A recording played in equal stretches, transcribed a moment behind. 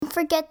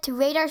Don't forget to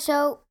rate our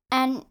show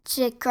and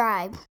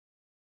subscribe.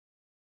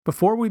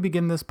 Before we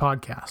begin this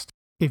podcast,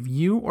 if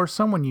you or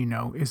someone you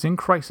know is in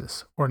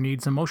crisis or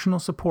needs emotional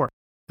support,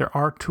 there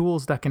are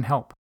tools that can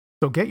help.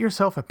 So get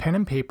yourself a pen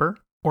and paper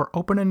or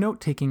open a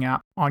note-taking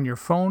app on your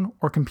phone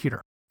or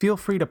computer. Feel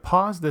free to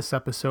pause this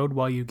episode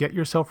while you get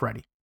yourself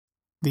ready.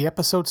 The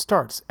episode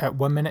starts at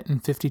 1 minute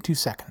and 52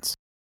 seconds.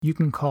 You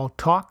can call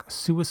Talk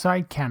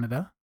Suicide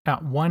Canada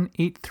at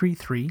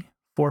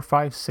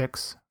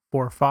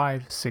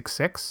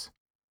 1-833-456-4566.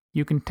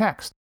 You can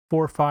text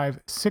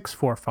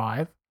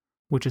 45645,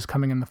 which is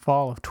coming in the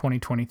fall of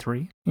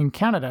 2023. In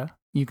Canada,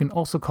 you can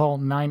also call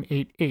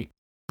 988,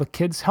 the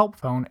Kids Help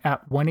Phone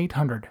at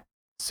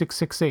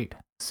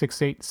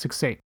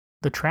 1-800-668-6868.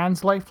 The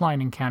Trans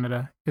Lifeline in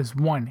Canada is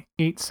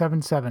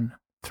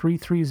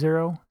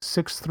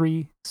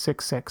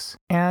 1-877-330-6366.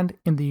 And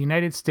in the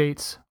United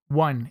States,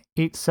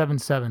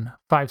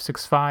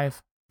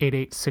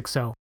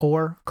 1-877-565-8860,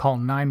 or call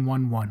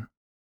 911.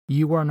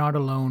 You are not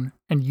alone,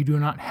 and you do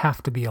not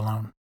have to be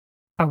alone.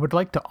 I would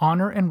like to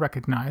honor and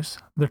recognize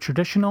the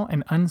traditional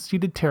and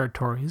unceded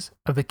territories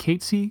of the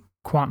Katzie,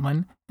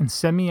 Kwantlen, and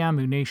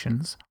Semiahmoo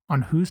nations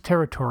on whose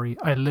territory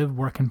I live,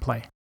 work, and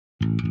play.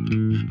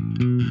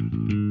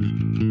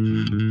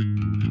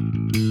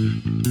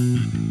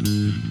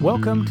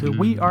 Welcome to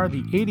We Are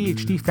the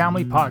ADHD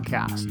Family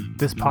Podcast.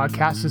 This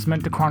podcast is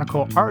meant to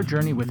chronicle our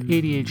journey with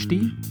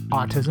ADHD,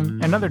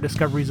 autism, and other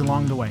discoveries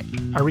along the way.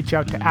 I reach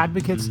out to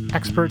advocates,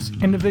 experts,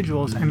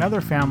 individuals, and other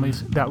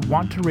families that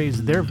want to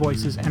raise their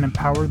voices and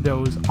empower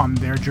those on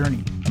their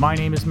journey. My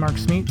name is Mark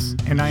Smeets,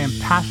 and I am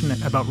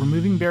passionate about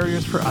removing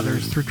barriers for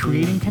others through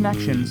creating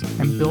connections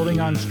and building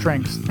on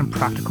strengths and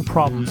practical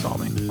problem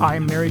solving. I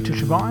am married to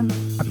Siobhan,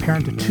 a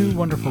parent of 2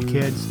 wonderful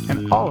kids,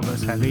 and all of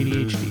us have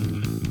ADHD.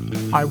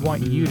 I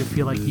want you to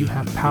feel like you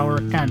have power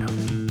and hope.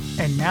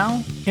 And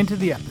now, into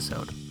the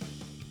episode.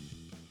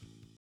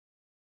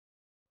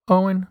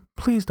 Owen,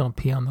 please don't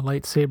pee on the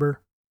lightsaber.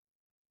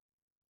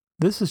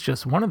 This is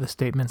just one of the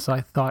statements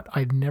I thought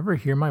I'd never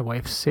hear my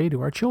wife say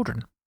to our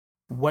children.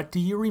 What do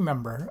you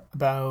remember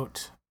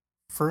about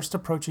first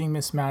approaching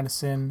Miss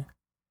Madison,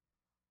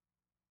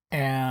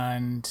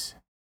 and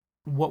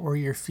what were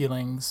your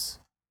feelings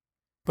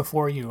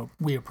before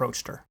we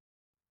approached her?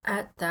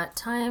 At that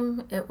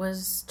time, it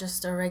was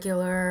just a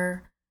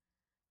regular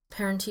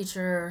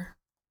parent-teacher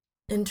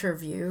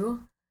interview.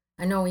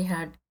 I know we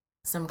had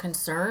some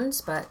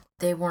concerns, but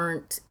they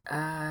weren't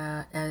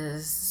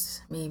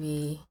as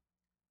maybe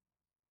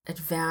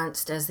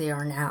advanced as they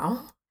are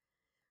now.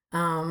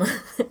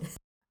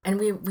 And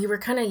we were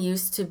kind of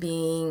used to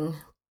being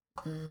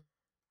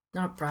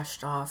not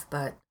brushed off,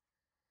 but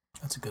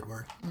That's a good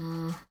word.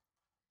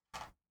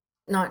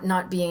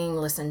 not being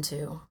listened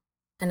to.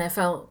 And I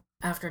felt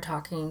after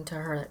talking to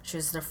her that she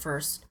was the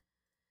first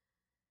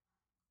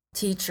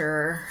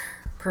teacher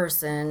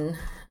person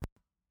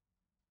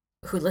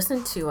who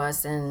listened to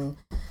us and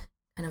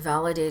kind of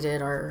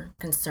validated our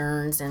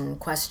concerns and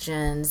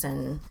questions,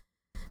 and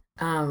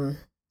I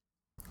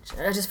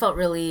just felt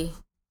really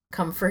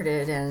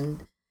comforted,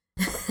 and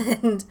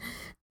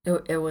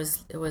it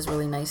was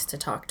really nice to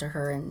talk to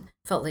her, and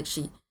felt like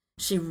she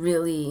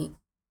really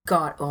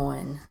got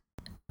Owen,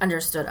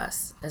 understood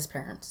us as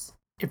parents.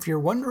 If you're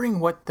wondering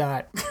what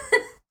that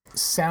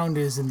sound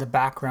is in the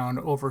background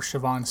over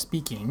Siobhan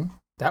speaking,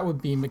 that would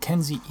be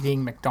Mackenzie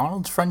eating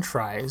McDonald's French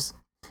fries,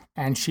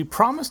 and she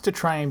promised to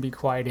try and be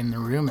quiet in the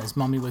room as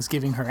Mommy was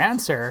giving her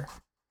answer,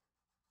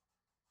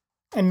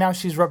 and now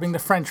she's rubbing the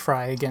French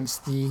fry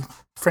against the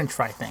French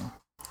fry thing.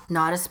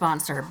 Not a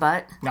sponsor,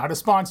 but... Not a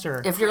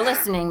sponsor. If you're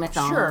listening,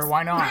 McDonald's. Sure,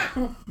 why not?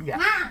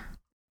 Yeah.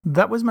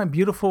 That was my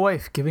beautiful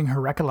wife giving her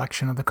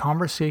recollection of the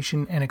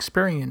conversation and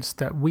experience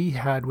that we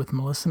had with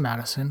Melissa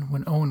Madison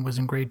when Owen was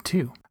in grade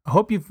 2. I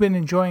hope you've been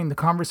enjoying the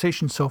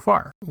conversation so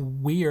far.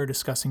 We are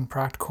discussing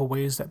practical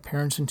ways that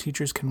parents and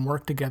teachers can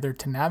work together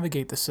to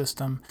navigate the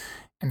system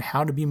and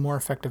how to be more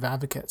effective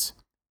advocates.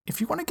 If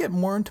you want to get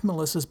more into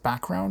Melissa's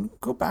background,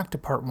 go back to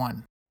part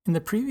 1. In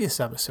the previous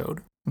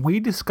episode,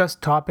 we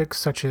discussed topics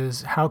such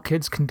as how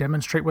kids can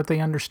demonstrate what they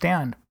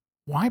understand,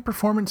 why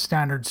performance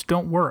standards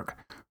don't work,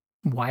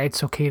 why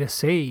it's okay to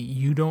say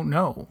you don't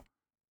know,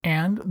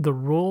 and the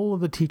role of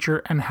the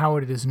teacher and how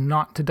it is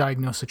not to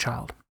diagnose a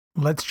child.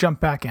 Let's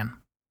jump back in.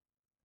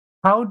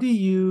 How do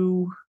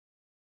you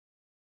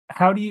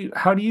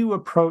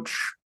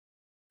approach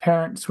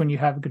parents when you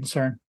have a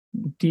concern?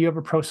 Do you have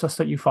a process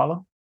that you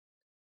follow?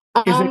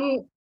 Is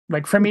it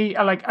like, for me,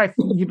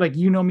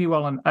 you know me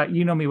well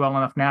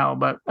enough now,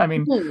 but I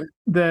mean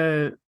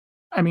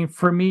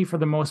for me, for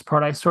the most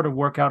part, I sort of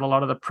work out a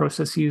lot of the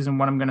processes and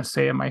what I'm going to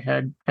say in my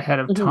head ahead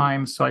of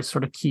time. So I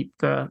sort of keep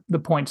the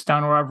points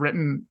down, or I've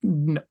written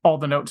all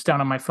the notes down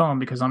on my phone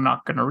because I'm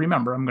not going to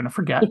remember. I'm going to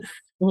forget.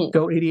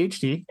 Go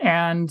ADHD.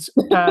 And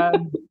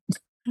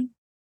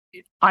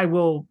I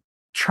will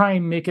try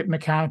and make it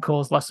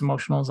mechanical, as less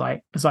emotional as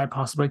I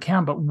possibly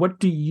can. But how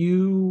do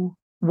you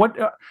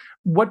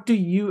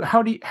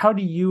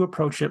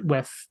approach it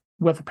with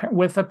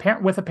a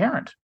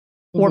parent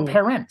or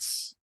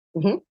parents?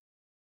 Mm-hmm.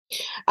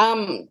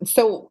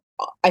 So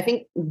I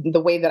think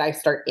the way that I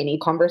start any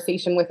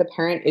conversation with a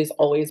parent is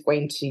always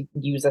going to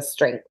use a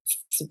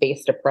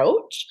strengths-based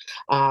approach.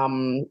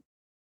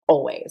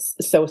 Always.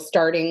 So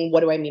starting, what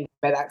do I mean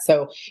by that?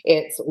 So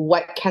it's,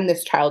 what can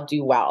this child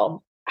do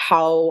well?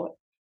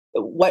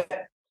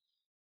 What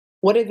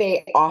what do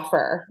they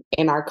offer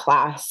in our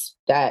class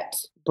that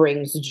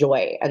brings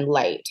joy and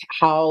light?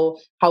 How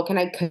can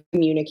I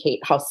communicate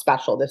how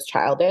special this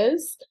child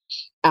is,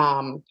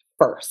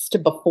 first,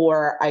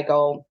 before I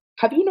go,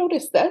 have you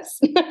noticed this?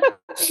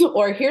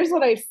 Or here's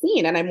what I've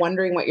seen, and I'm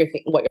wondering what your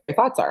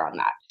thoughts are on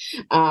that.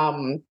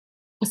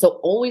 So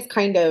always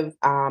kind of,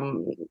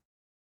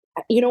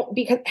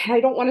 because I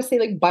don't want to say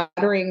like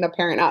buttering the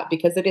parent up,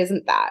 because it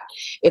isn't that.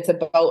 It's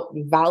about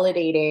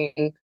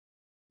validating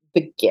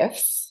the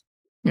gifts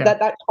Yeah.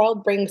 that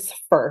child brings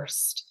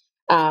first.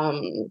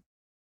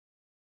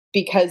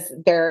 Because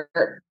they're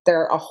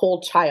a whole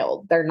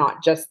child. They're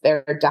not just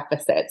their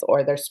deficits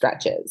or their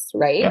stretches,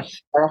 right? Yeah.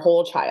 They're a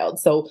whole child.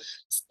 So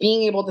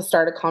being able to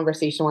start a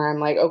conversation where I'm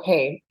like,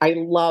 okay, I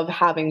love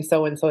having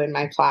so and so in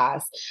my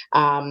class.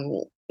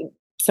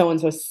 So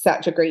and so is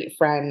such a great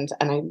friend,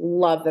 and I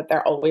love that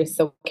they're always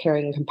so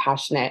caring and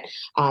compassionate.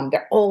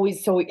 They're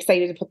always so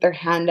excited to put their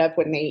hand up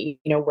when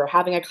we're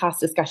having a class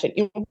discussion,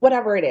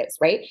 whatever it is,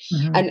 right?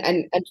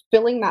 Mm-hmm. And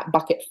filling that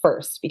bucket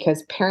first,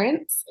 because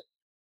parents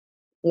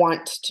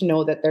want to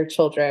know that their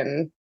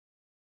children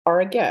are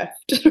a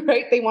gift,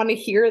 right? They want to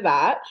hear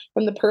that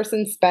from the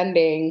person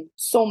spending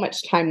so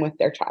much time with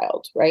their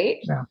child, right?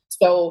 Yeah.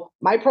 So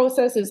my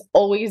process is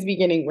always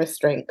beginning with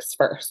strengths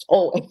first,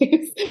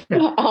 always.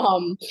 Yeah.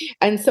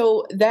 And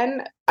so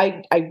then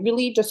I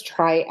really just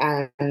try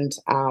and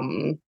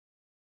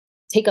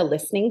take a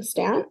listening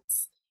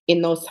stance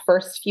in those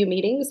first few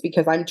meetings,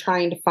 because I'm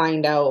trying to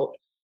find out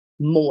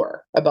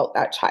more about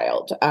that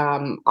child.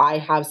 I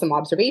have some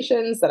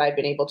observations that I've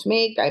been able to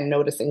make. I'm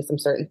noticing some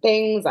certain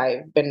things.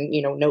 I've been,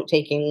 note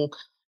taking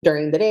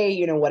during the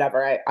day,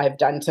 whatever I've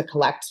done to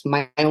collect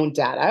my own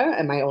data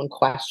and my own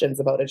questions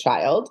about a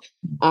child.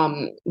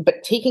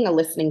 But taking a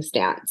listening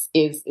stance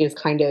is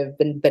kind of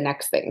the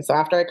next thing. So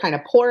after I kind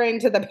of pour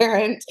into the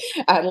parent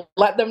and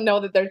let them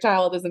know that their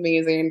child is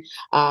amazing,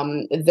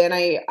 then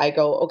I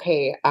go,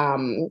 okay,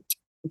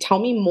 tell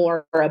me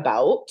more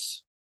about,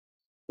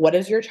 what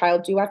does your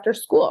child do after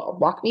school?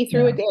 Walk me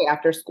through Yeah. a day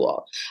after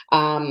school.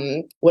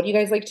 What do you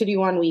guys like to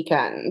do on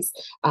weekends?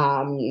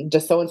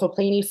 Does so and so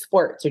play any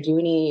sports or do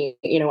any,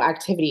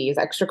 activities,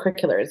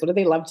 extracurriculars? What do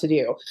they love to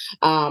do?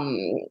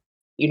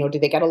 Do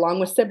they get along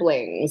with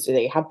siblings? Do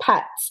they have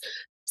pets?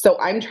 So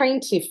I'm trying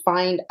to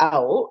find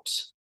out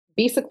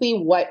basically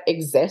what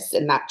exists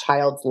in that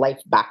child's life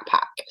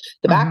backpack.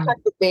 The Mm-hmm.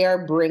 backpack that they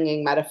are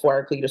bringing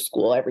metaphorically to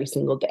school every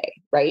single day,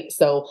 right?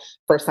 So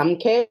for some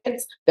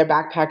kids, their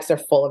backpacks are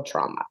full of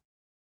trauma,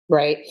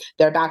 right?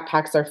 Their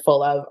backpacks are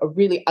full of a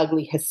really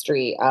ugly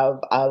history of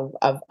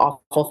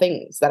awful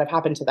things that have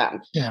happened to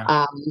them.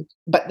 Yeah.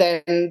 But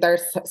then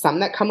there's some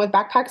that come with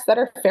backpacks that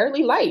are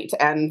fairly light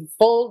and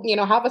full,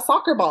 have a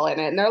soccer ball in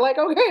it, and they're like,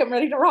 okay, I'm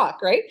ready to rock,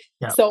 right?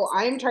 Yeah. So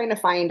I'm trying to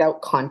find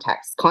out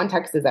context.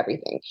 Context is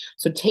everything.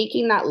 So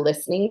taking that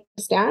listening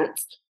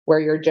stance where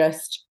you're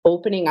just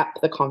opening up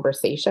the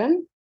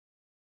conversation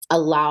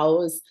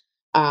allows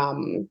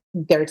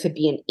there to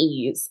be an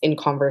ease in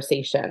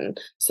conversation,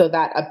 so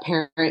that a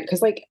parent,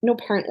 because like no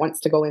parent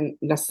wants to go and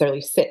necessarily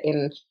sit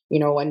in,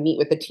 and meet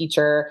with the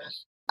teacher.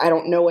 I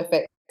don't know if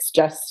it's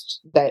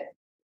just that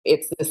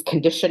it's this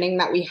conditioning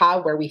that we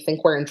have where we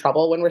think we're in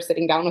trouble when we're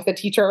sitting down with a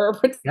teacher or a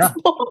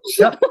principal.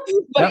 Yep.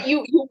 But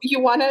Yep. you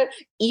want to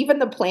even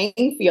the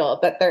playing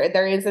field, that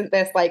there isn't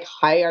this like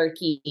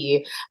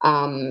hierarchy,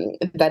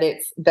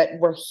 that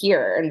we're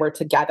here and we're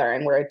together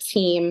and we're a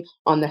team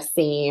on the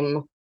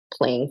same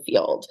playing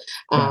field,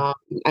 Yeah.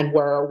 and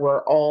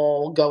we're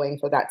all going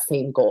for that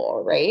same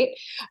goal, right?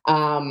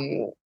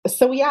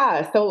 So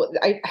yeah, so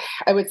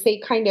I would say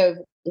kind of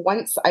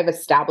once I've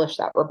established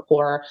that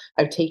rapport,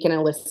 I've taken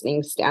a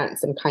listening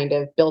stance and kind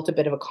of built a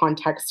bit of a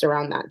context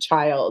around that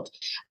child.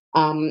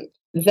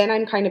 Then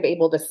I'm kind of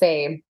able to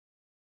say,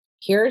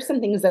 here are some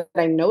things that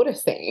I'm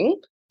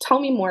noticing. Tell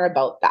me more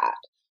about that.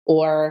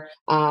 Or,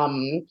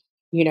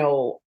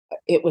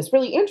 it was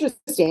really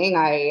interesting.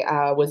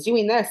 I was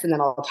doing this, and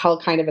then I'll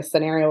tell kind of a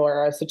scenario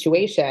or a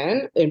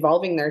situation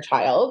involving their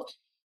child.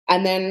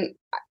 And then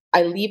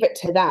I leave it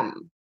to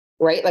them,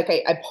 right? Like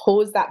I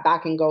pose that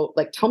back and go,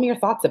 like, tell me your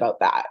thoughts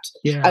about that,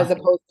 Yeah. as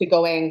opposed to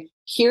going,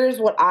 here's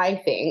what I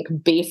think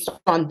based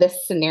on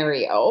this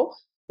scenario.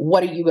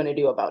 What are you going to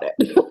do about it?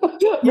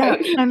 Yeah.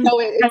 Right? And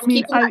So I it's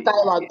mean, keeping that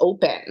dialogue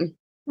open.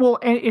 well,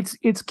 and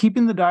it's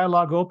keeping the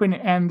dialogue open,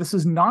 and this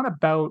is not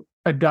about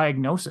a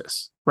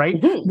diagnosis,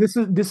 right? Mhm.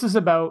 This is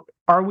about,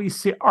 are we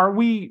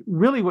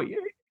really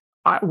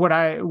what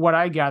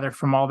I gather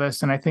from all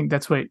this, and I think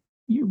that's what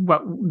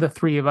the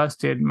three of us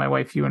did, my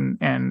wife, you, and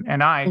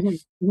I,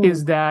 Mhm. Mhm.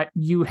 is that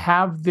you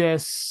have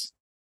this.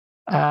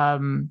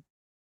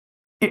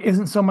 It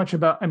isn't so much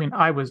about. I mean,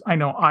 I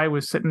know I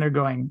was sitting there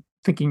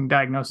thinking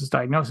diagnosis,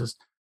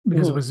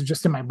 because it Mhm. was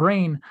just in my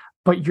brain.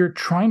 but you're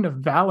trying to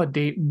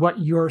validate what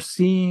you're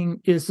seeing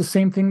is the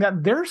same thing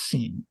that they're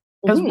seeing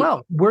as Mhm.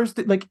 well. Where's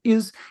the like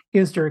is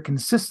there a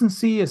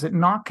consistency? Is it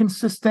not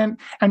consistent?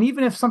 And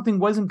even if something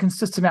wasn't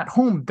consistent at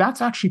home,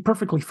 that's actually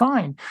perfectly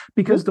fine,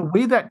 because the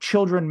way that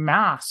children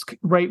mask,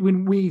 right?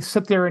 When we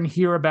sit there and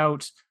hear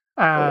about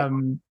Oh,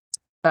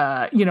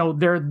 yeah.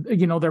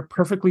 they're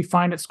perfectly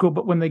fine at school,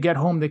 but when they get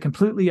home they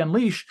completely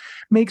unleash,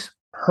 makes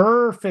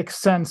perfect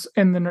sense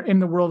in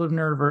the world of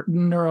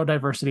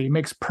neurodiversity. It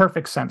makes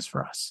perfect sense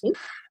for us.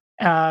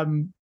 Mhm.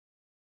 um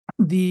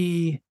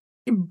the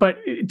but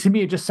to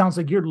me it just sounds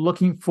like you're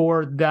looking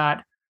for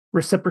that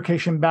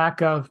reciprocation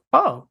back of,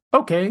 oh,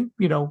 okay,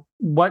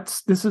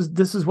 what's this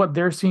is what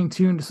they're seeing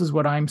too, and this is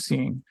what I'm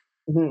seeing.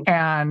 Mhm.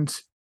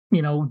 And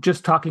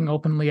just talking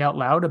openly out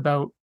loud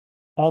about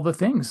all the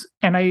things.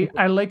 And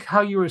I like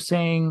how you were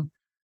saying,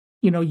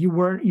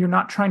 you're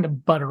not trying to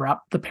butter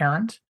up the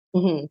parent.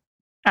 Mhm.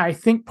 I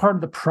think part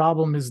of the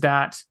problem is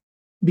that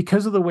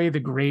because of the way the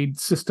grade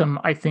system,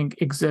 I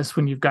think, exists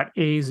when you've got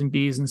A's and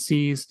B's and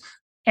C's,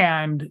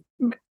 and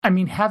I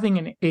mean, having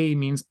an A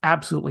means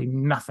absolutely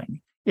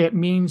nothing. It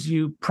means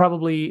you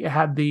probably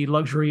had the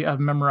luxury of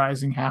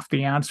memorizing half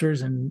the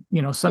answers, and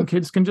some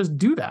kids can just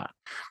do that.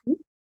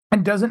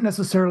 It doesn't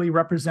necessarily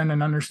represent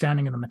an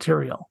understanding of the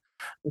material.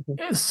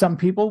 Mhm. Some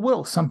people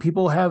will. Some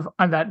people have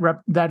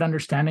that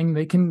understanding.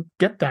 They can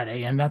get that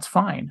A, and that's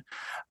fine.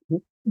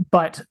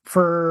 But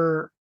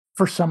for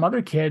some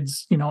other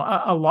kids,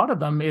 a lot of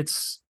them,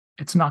 it's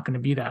not going to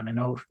be that. I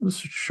know this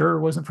sure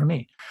wasn't for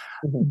me,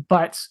 Mhm.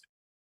 but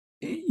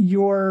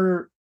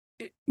you're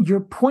you're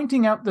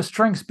pointing out the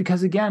strengths,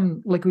 because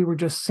again, like we were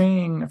just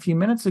saying a few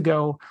minutes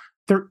ago,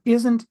 there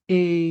isn't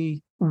a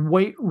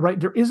way, right?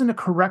 There isn't a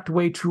correct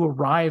way to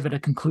arrive at a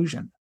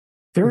conclusion.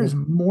 There Mhm. is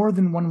more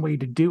than one way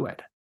to do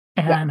it.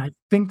 Yeah. And I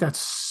think that's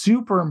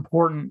super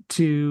important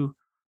to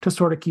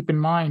sort of keep in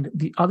mind.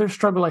 The other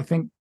struggle I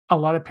think a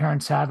lot of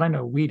parents have, I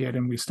know we did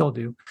and we still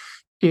do,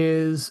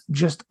 is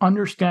just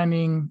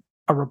understanding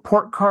a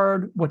report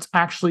card, what's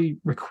actually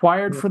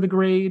required Mhm. for the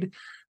grade.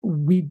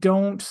 We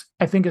don't,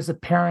 I think as a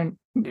parent,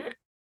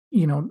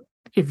 you know,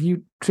 if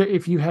you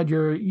had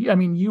your, I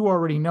mean, you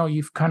already know,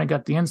 you've kind of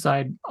got the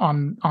inside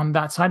on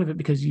that side of it,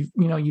 because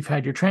you've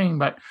had your training.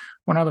 But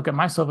when I look at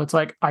myself, it's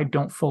like I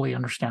don't fully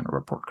understand a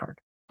report card.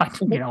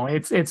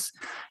 Mhm. It's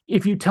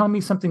if you tell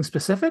me something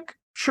specific,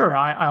 sure,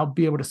 I'll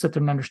be able to sit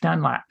there and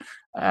understand that.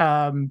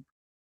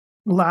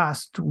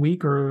 Last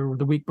week or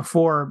the week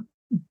before,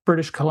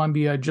 British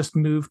Columbia just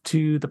moved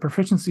to the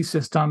proficiency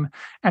system,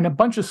 and a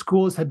bunch of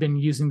schools had been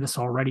using this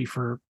already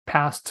for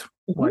past,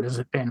 Mhm. what has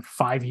it been,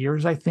 5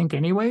 years, I think,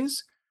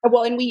 anyways.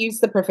 Well, and we use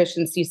the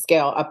proficiency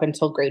scale up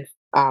until grade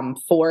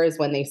 4 is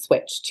when they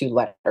switch to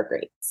letter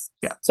grades.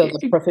 Yeah. So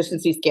the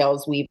proficiency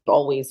scales we've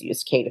always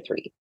used K to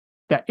 3.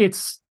 Yeah,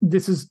 it's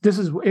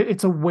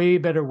a way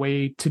better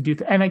way to do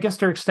and I guess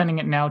they're extending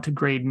it now to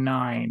grade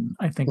 9,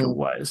 I think it Mhm.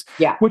 was,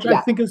 Yeah, which I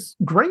yeah. think is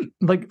great,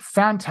 like,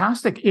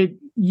 fantastic.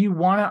 You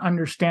wanna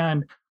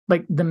understand,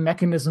 like, the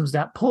mechanisms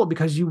that pull,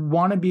 because you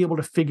wanna be able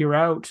to figure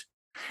out,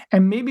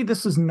 and maybe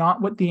this is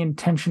not what the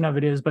intention of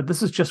it is, but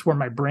this is just where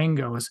my brain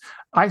goes.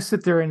 I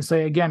sit there and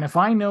say, again, if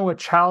I know a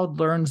child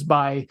learns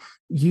by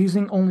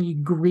using only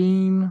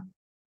green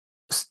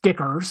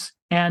stickers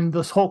and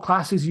this whole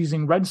class is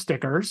using red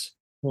stickers,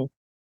 Mhm.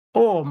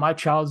 oh, my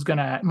child's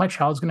gonna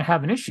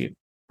have an issue,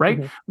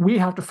 right? Mhm. We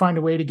have to find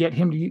a way to get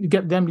them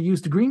to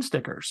use the green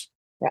stickers.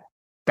 Yeah.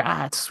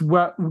 That's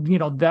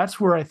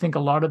where I think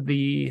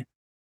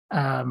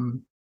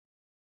um,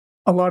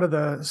 a lot of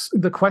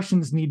the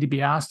questions need to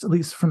be asked, at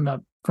least from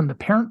the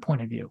parent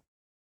point of view.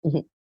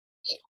 Mhm.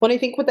 Well, I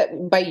think with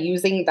that, by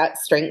using that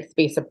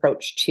strengths-based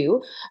approach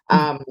too, Mm,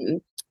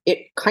 um, it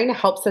kind of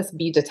helps us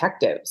be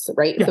detectives,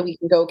 right? yeah, So we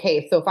can go,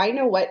 okay, so if I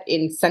know what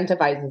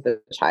incentivizes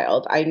the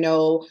child, I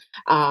know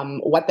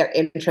what they're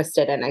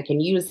interested in, I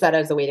can use that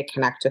as a way to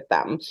connect with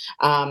them.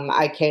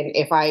 I can,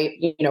 if I,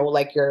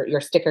 like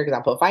your sticker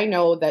example, if I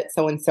know that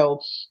so and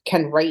so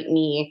can write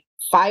me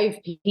 5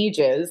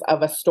 pages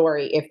of a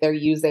story if they're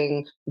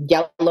using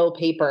yellow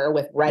paper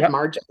with red yep,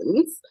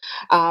 margins,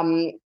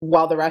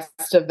 while the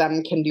rest of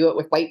them can do it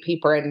with white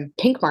paper and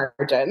pink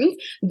margins,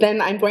 then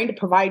I'm going to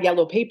provide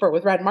yellow paper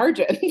with red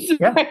margins,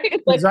 yeah,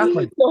 right? Like,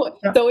 exactly.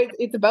 Yeah, so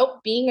it's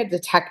about being a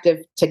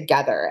detective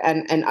together,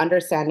 and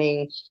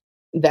understanding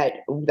that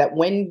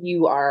when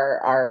you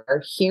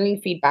are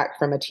hearing feedback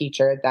from a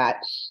teacher,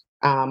 that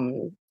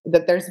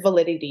there's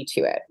validity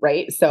to it,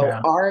 right? So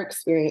yeah, our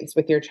experience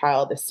with your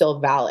child is still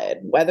valid,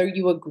 whether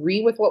you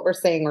agree with what we're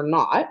saying or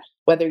not,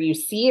 whether you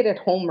see it at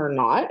home or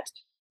not.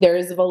 There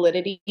is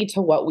validity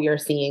to what we are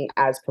seeing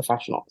as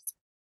professionals,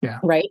 yeah,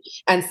 right?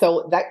 And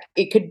so that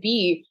it could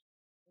be,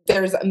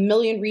 there's a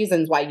million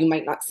reasons why you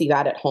might not see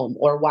that at home,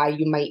 or why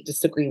you might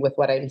disagree with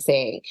what I'm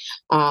saying.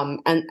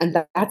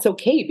 That's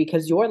okay,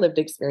 because your lived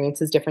experience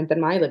is different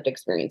than my lived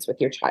experience with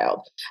your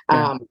child.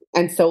 yeah,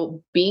 And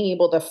so being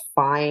able to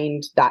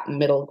find that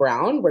middle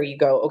ground where you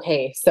go,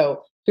 okay,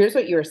 so here's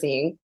what you're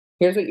seeing,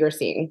 here's what you're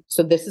seeing.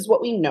 So this is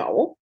what we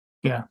know.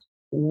 yeah,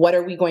 what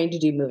are we going to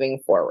do moving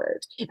forward?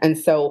 And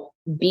so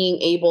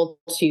being able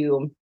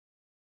to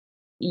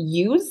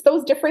use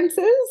those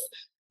differences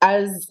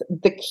as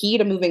the key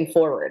to moving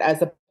forward,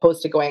 as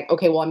opposed to going,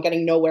 okay, well, I'm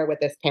getting nowhere with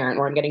this parent,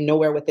 or I'm getting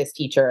nowhere with this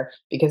teacher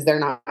because they're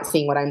not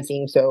seeing what I'm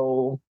seeing.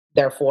 So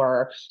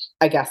therefore,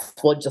 I guess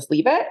we'll just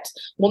leave it.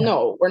 Well, Yeah.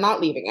 no, we're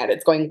not leaving it.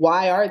 It's going,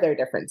 why are there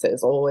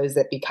differences? Oh, is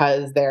it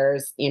because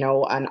there's, there's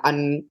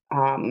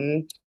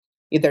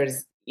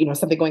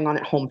something going on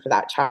at home for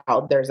that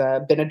child? There's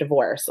been a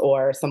divorce,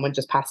 or someone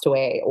just passed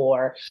away,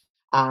 or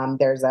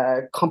there's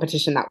a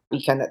competition that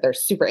weekend that they're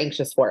super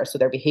anxious for, so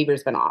their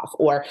behavior's been off.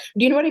 Or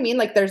do you know what I mean?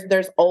 Like there's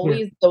Yeah.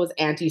 always those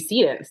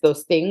antecedents,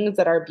 those things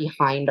that are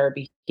behind our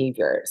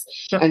behaviors.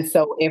 Yeah. And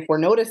so if we're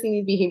noticing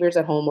these behaviors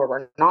at home, or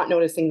we're not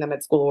noticing them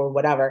at school, or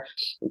whatever,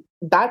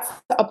 that's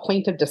a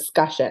point of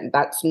discussion.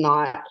 That's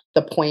not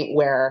the point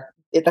where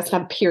that's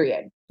not a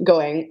period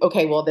going,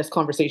 okay, well, this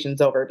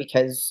conversation's over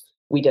because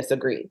we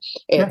disagree.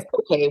 It's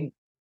okay,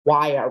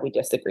 why are we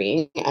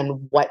disagreeing,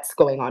 and what's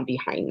going on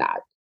behind that?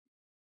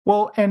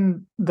 Well,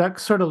 and that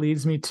sort of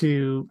leads me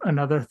to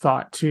another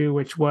thought too,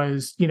 which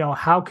was,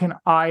 how can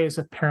I as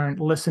a parent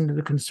listen to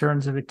the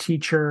concerns of a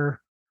teacher?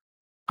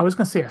 I was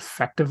going to say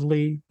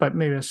effectively, but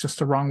maybe that's just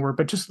the wrong word,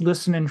 but just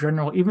listen in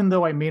general, even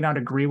though I may not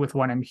agree with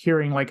what I'm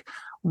hearing. Like,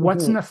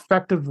 what's Mhm. an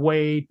effective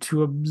way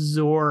to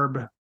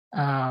absorb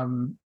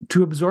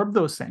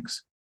those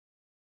things?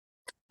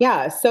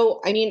 Yeah.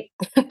 So, I mean,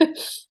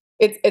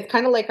 it's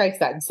kind of like I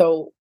said.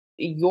 So,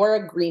 your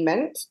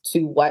agreement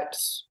to what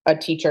a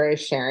teacher is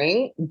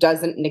sharing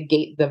doesn't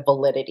negate the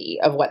validity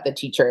of what the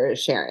teacher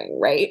is sharing,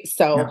 right?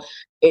 So, Yeah.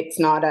 it's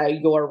not a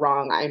you're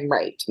wrong, I'm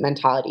right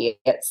mentality.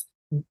 It's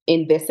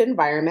in this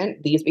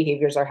environment, these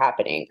behaviors are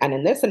happening. And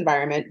in this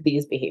environment,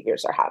 these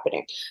behaviors are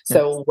happening. Yeah.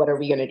 So, what are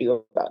we going to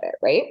do about it,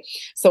 right?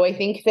 So, I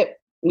think that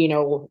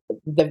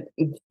the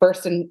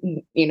first and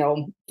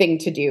thing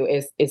to do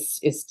is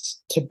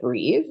to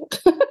breathe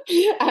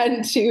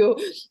and to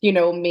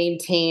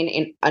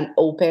maintain an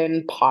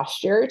open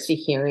posture to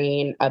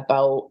hearing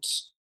about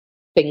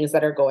things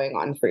that are going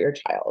on for your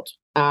child.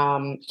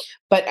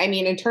 But I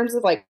mean, in terms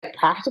of like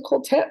practical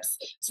tips,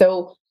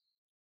 so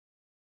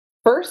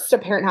first, a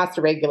parent has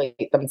to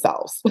regulate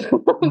themselves.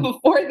 Mm.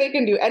 Before they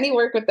can do any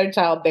work with their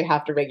child, they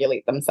have to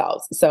regulate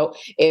themselves. So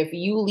if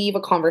you leave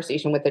a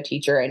conversation with a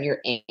teacher and you're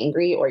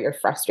angry, or you're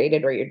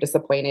frustrated, or you're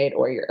disappointed,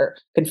 or you're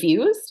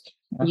confused,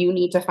 Yeah. you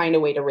need to find a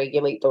way to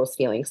regulate those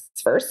feelings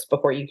first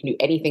before you can do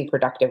anything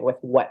productive with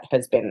what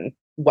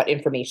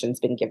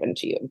information's been given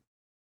to you.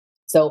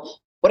 So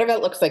whatever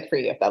that looks like for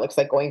you, if that looks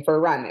like going for a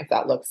run, if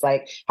that looks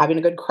like having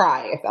a good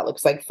cry, if that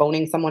looks like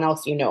phoning someone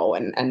else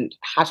and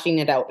hashing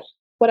it out,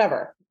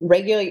 whatever,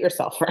 regulate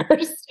yourself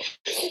first.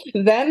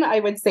 Then I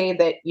would say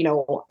that,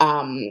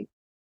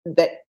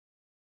 that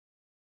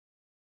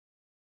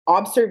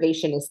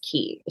observation is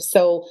key.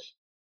 So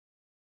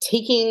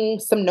taking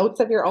some notes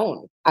of your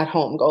own at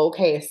home, go,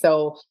 okay,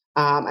 so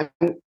I'm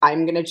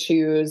going to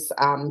choose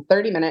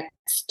 30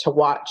 minutes to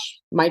watch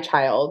my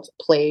child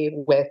play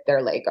with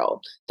their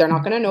Lego. They're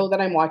not Mm. going to know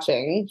that I'm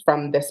watching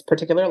from this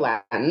particular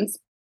lens,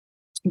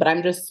 but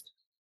I'm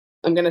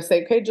going to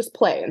say, okay, just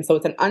play. And so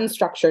it's an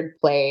unstructured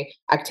play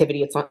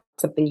activity. It's not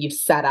something you've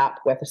set up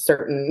with a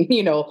certain,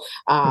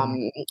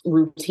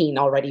 routine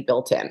already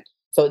built in.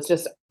 So it's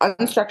just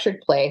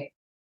unstructured play,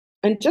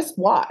 and just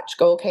watch.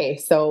 Go, okay,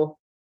 so,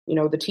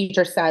 the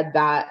teacher said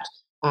that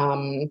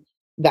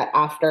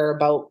after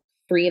about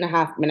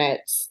 3.5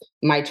 minutes,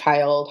 my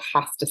child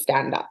has to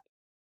stand up.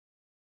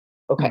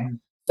 Okay. Mhm.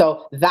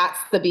 So that's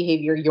the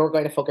behavior you're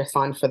going to focus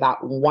on for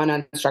that one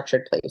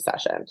unstructured play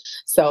session.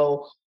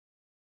 So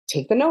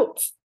take the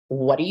notes.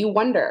 What do you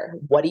wonder?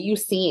 What are you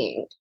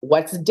seeing?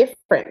 What's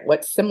different?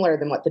 What's similar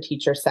than what the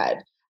teacher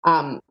said?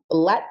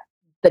 Let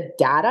the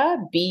data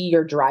be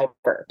your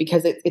driver,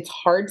 because it's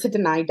hard to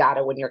deny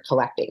data when you're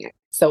collecting it.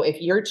 So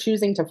if you're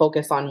choosing to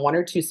focus on one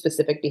or two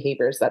specific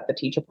behaviors that the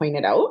teacher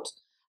pointed out,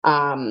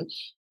 um,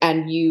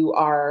 and you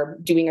are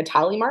doing a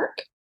tally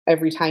mark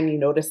every time you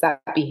notice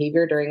that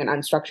behavior during an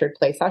unstructured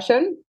play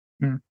session,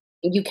 Mm.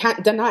 you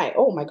can't deny,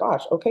 oh my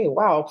gosh, okay,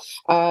 wow.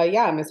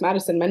 Yeah, Miss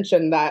Madison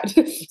mentioned that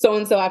so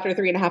and so after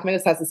 3.5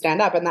 minutes has to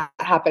stand up, and that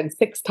happened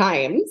 6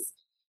 times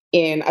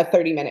in a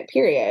 30-minute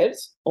period.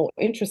 Oh,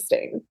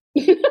 interesting.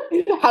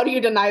 How do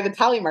you deny the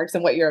tally marks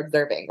and what you're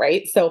observing,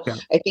 right? So Yeah.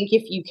 I think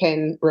if you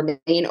can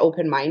remain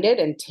open-minded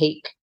and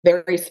take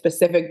very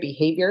specific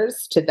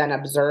behaviors to then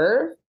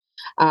observe,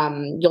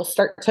 you'll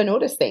start to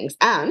notice things.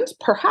 And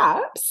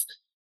perhaps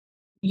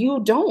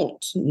you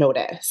don't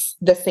notice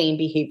the same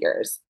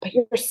behaviors, but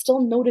you're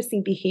still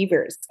noticing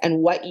behaviors. And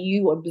what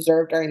you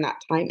observed during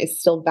that time is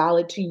still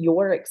valid to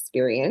your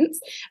experience.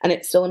 And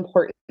it's still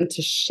important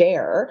to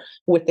share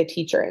with the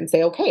teacher and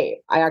say, okay,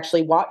 I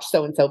actually watched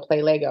so and so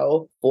play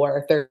Lego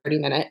for 30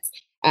 minutes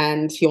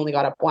and he only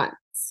got up once.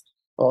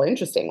 Well,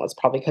 interesting. Well, it's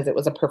probably because it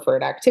was a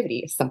preferred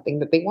activity, something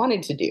that they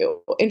wanted to do.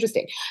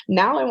 Interesting.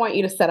 Now I want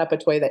you to set up a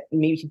toy that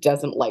maybe he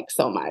doesn't like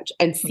so much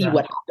and see Yeah,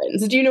 what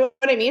happens. Do you know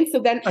what I mean? So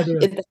then I do.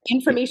 is the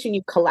information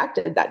you've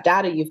collected, that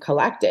data you've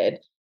collected,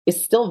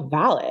 is still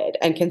valid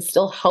and can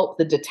still help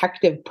the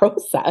detective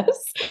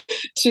process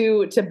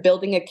to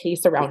building a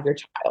case around your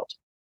child.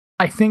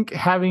 I think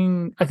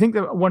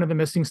that one of the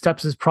missing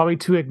steps is probably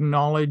to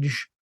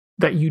acknowledge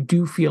that you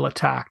do feel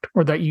attacked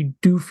or that you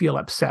do feel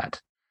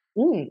upset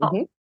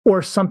Mm-hmm.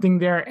 or something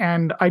there.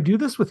 And I do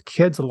this with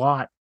kids a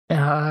lot,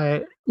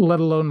 let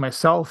alone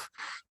myself,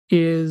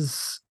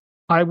 is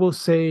I will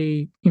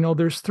say,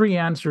 there's three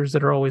answers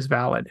that are always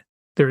valid.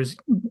 There's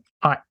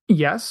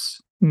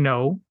yes,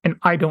 no, and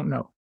I don't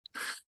know.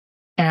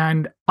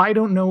 And I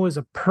don't know is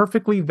a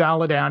perfectly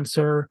valid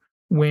answer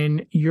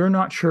when you're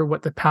not sure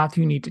what the path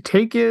you need to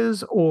take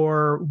is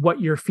or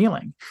what you're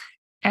feeling.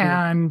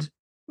 And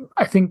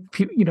I think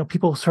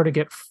people sort of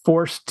get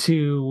forced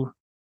to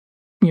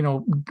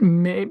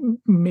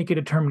make a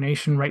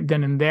determination right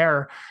then and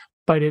there,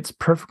 but it's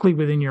perfectly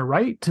within your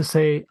right to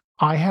say,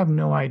 I have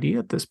no idea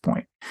at this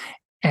point.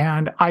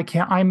 And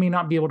I may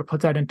not be able to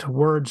put that into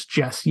words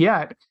just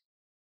yet,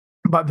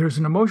 but there's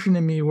an emotion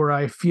in me where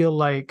I feel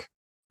like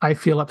I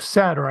feel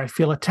upset or I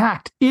feel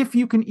attacked, if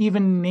you can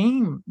even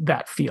name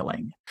that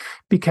feeling.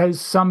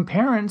 Because some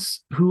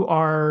parents who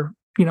are,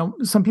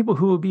 some people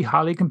who will be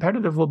highly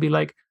competitive will be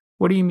like,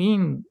 what do you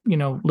mean,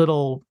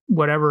 little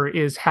whatever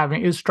is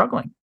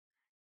struggling?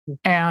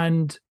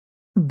 And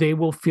they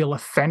will feel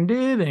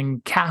offended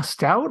and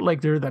cast out, like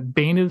they're the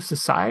bane of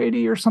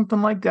society or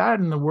something like that,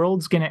 and the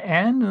world's going to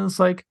end. And it's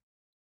like,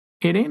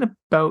 it ain't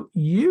about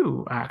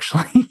you,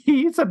 actually.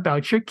 It's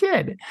about your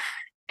kid.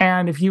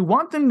 And if you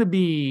want them to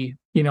be,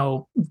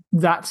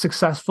 that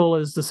successful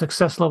as the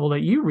success level that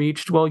you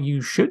reached, well,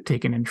 you should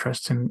take an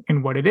interest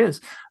in what it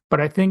is.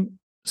 But I think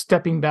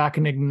stepping back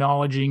and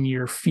acknowledging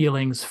your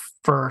feelings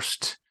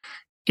first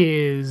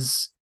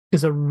is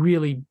a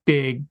really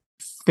big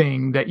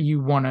thing that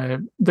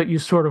you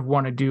sort of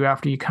want to do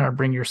after you kind of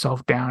bring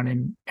yourself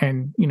down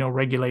and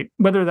regulate,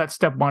 whether that's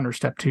step one or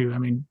step two. I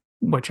mean,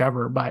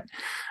 whichever. But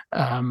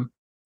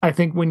I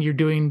think when you're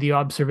doing the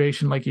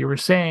observation, like you were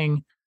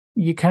saying,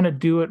 you kind of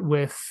do it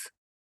with,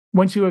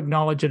 once you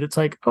acknowledge it, it's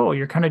like, oh,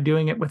 you're kind of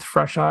doing it with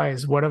fresh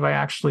eyes. What have I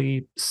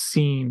actually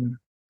seen?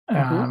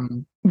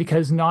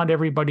 Because not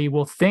everybody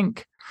will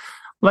think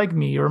like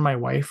me or my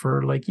wife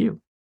or like you,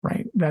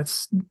 right?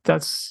 That's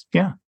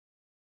yeah.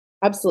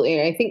 Absolutely.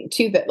 And I think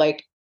too that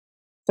like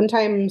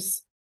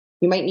sometimes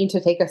you might need to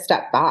take a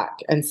step back.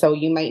 And so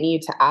you might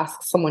need to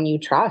ask someone you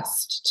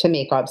trust to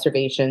make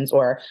observations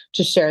or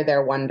to share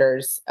their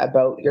wonders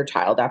about your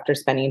child after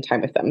spending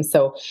time with them.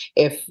 So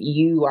if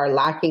you are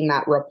lacking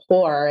that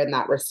rapport and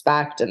that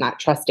respect and that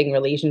trusting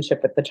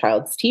relationship with the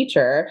child's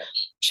teacher,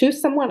 choose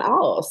someone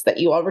else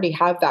that you already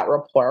have that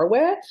rapport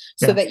with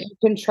so that you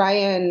can try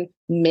and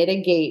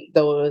mitigate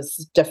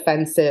those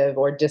defensive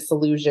or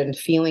disillusioned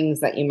feelings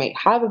that you might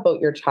have about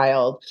your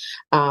child,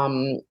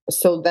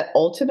 so that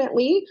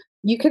ultimately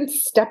you can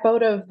step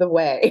out of the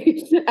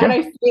way. And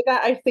I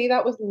say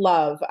that with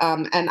love.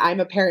 And I'm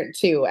a parent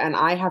too, and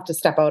I have to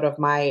step out of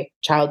my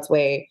child's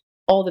way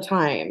all the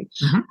time.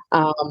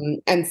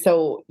 And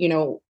so,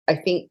 I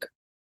think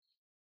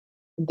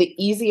the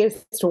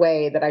easiest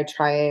way that I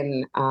try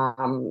and,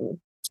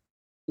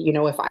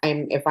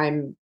 if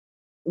I'm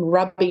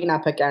rubbing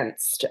up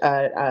against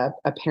a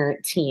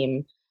parent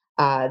team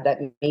that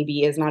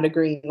maybe is not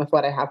agreeing with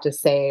what I have to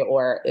say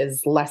or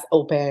is less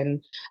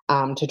open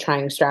to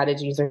trying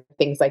strategies or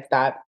things like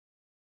that,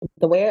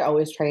 the way I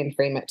always try and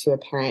frame it to a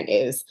parent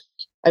is,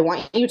 I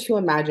want you to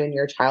imagine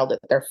your child at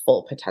their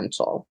full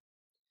potential.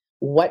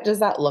 What does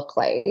that look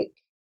like?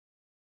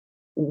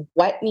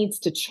 What needs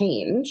to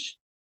change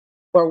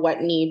or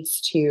what needs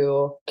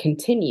to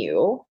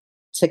continue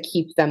to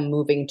keep them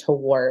moving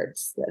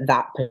towards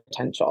that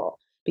potential?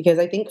 Because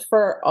I think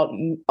for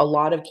a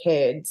lot of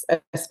kids,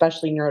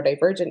 especially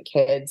neurodivergent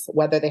kids,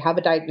 whether they have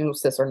a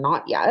diagnosis or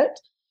not yet,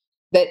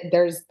 that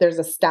there's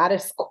a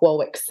status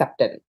quo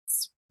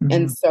acceptance.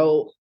 And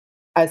so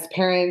as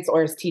parents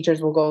or as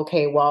teachers will go,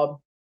 okay,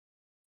 well,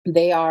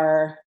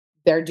 they're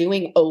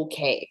doing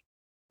okay.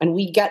 And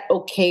we get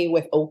okay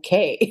with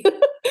okay.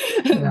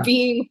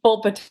 Being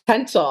full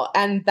potential.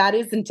 And that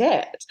isn't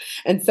it.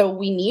 And so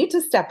we need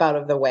to step out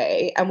of the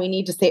way and we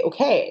need to say,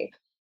 okay,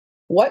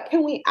 what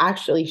can we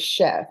actually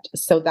shift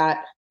so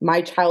that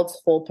my child's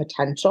full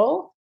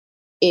potential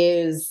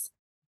is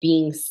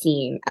being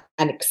seen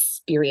and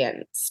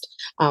experienced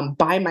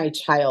by my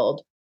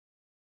child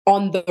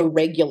on the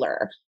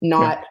regular,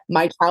 not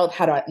my child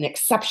had an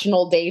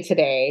exceptional day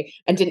today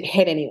and didn't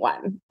hit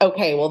anyone.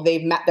 Okay, well,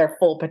 they've met their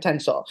full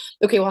potential.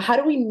 Okay, well, how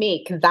do we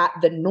make that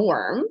the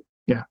norm?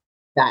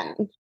 Then,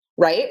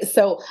 right?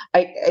 So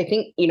I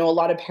think, a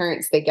lot of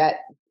parents, they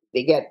get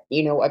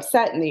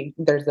upset and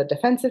there's a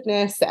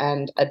defensiveness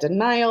and a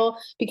denial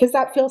because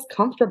that feels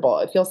comfortable.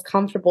 It feels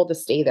comfortable to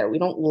stay there. We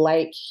don't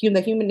like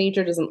the human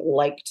nature doesn't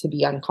like to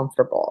be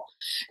uncomfortable.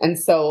 And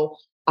so,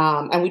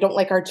 and we don't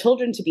like our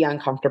children to be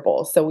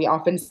uncomfortable. So we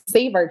often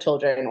save our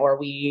children or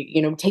we,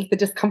 take the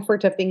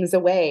discomfort of things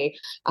away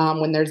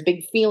when there's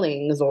big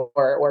feelings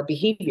or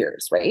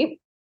behaviors, right?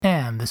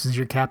 And this is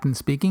your captain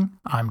speaking.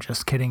 I'm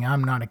just kidding.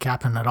 I'm not a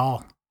captain at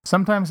all.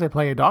 Sometimes I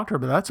play a doctor,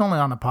 but that's only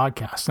on a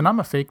podcast, and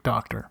I'm a fake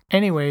doctor.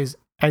 Anyways,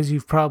 as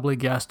you've probably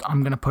guessed,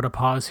 I'm going to put a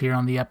pause here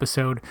on the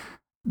episode.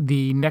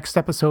 The next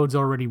episode's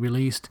already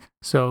released,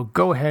 so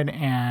go ahead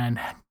and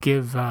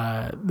give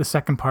the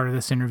second part of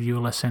this interview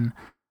a listen.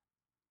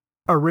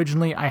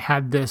 Originally, I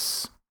had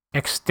this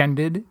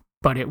extended,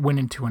 but it went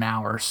into an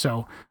hour,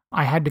 so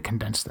I had to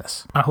condense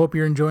this. I hope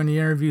you're enjoying the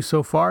interview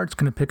so far. It's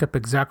going to pick up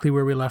exactly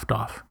where we left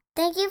off.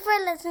 Thank you for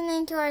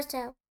listening to our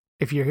show.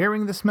 If you're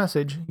hearing this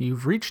message,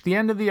 you've reached the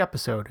end of the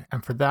episode,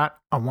 and for that,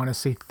 I want to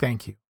say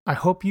thank you. I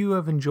hope you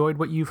have enjoyed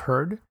what you've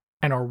heard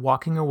and are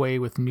walking away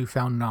with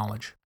newfound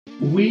knowledge.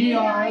 We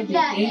are the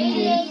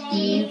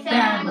ADHD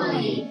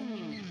family.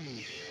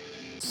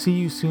 See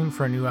you soon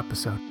for a new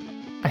episode.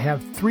 I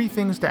have 3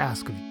 things to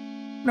ask of you.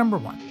 Number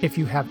 1, if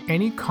you have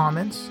any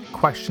comments,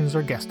 questions,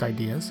 or guest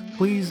ideas,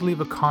 please leave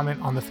a comment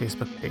on the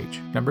Facebook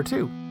page. Number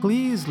 2,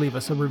 please leave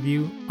us a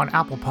review on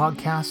Apple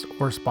Podcasts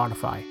or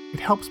Spotify. It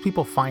helps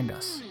people find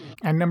us.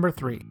 And number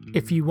 3,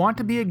 if you want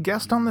to be a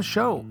guest on the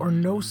show or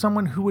know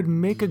someone who would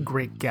make a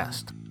great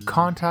guest,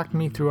 contact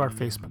me through our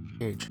Facebook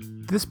page.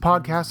 This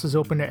podcast is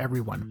open to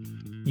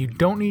everyone. You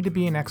don't need to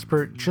be an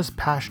expert, just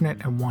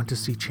passionate and want to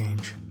see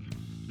change.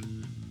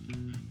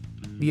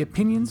 The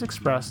opinions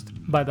expressed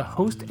by the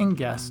host and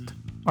guest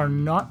are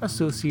not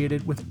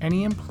associated with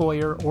any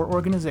employer or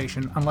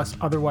organization unless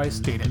otherwise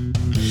stated.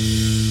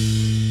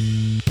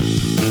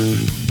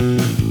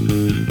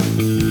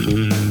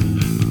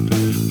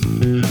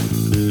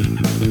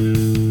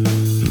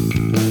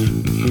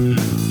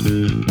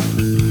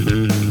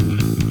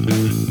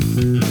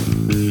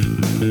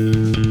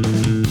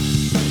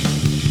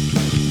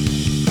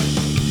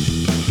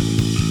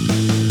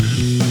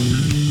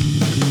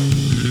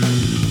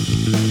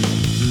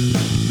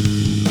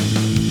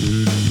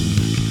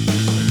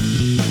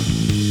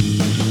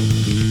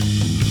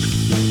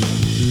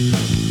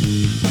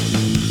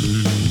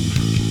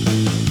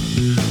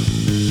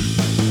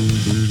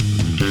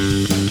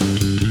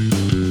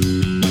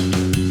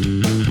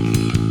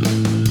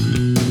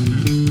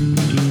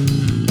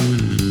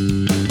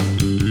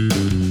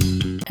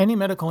 Any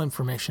medical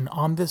information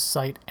on this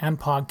site and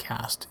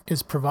podcast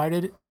is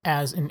provided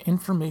as an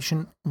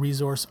information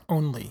resource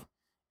only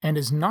and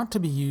is not to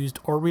be used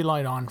or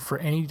relied on for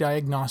any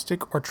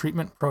diagnostic or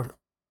treatment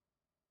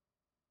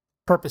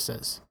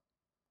purposes.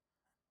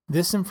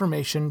 This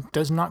information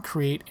does not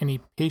create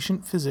any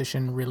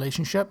patient-physician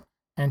relationship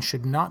and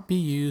should not be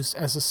used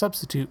as a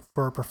substitute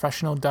for a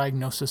professional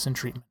diagnosis and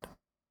treatment.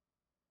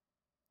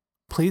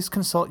 Please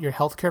consult your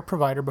healthcare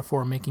provider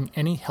before making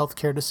any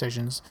healthcare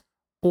decisions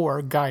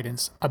or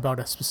guidance about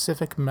a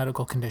specific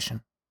medical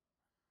condition.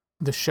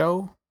 The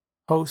show,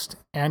 host,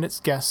 and its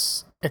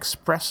guests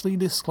expressly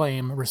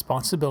disclaim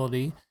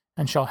responsibility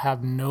and shall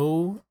have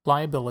no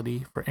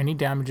liability for any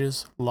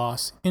damages,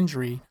 loss,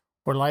 injury,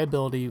 or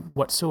liability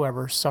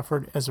whatsoever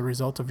suffered as a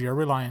result of your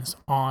reliance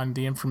on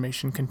the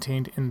information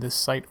contained in this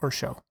site or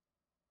show.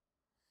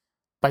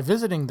 By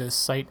visiting this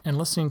site and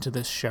listening to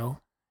this show,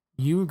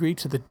 you agree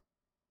to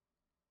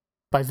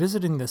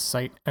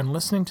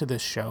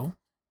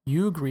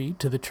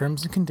the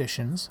terms and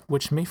conditions,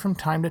 which may from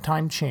time to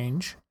time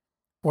change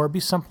or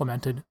be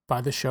supplemented by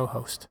the show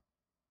host.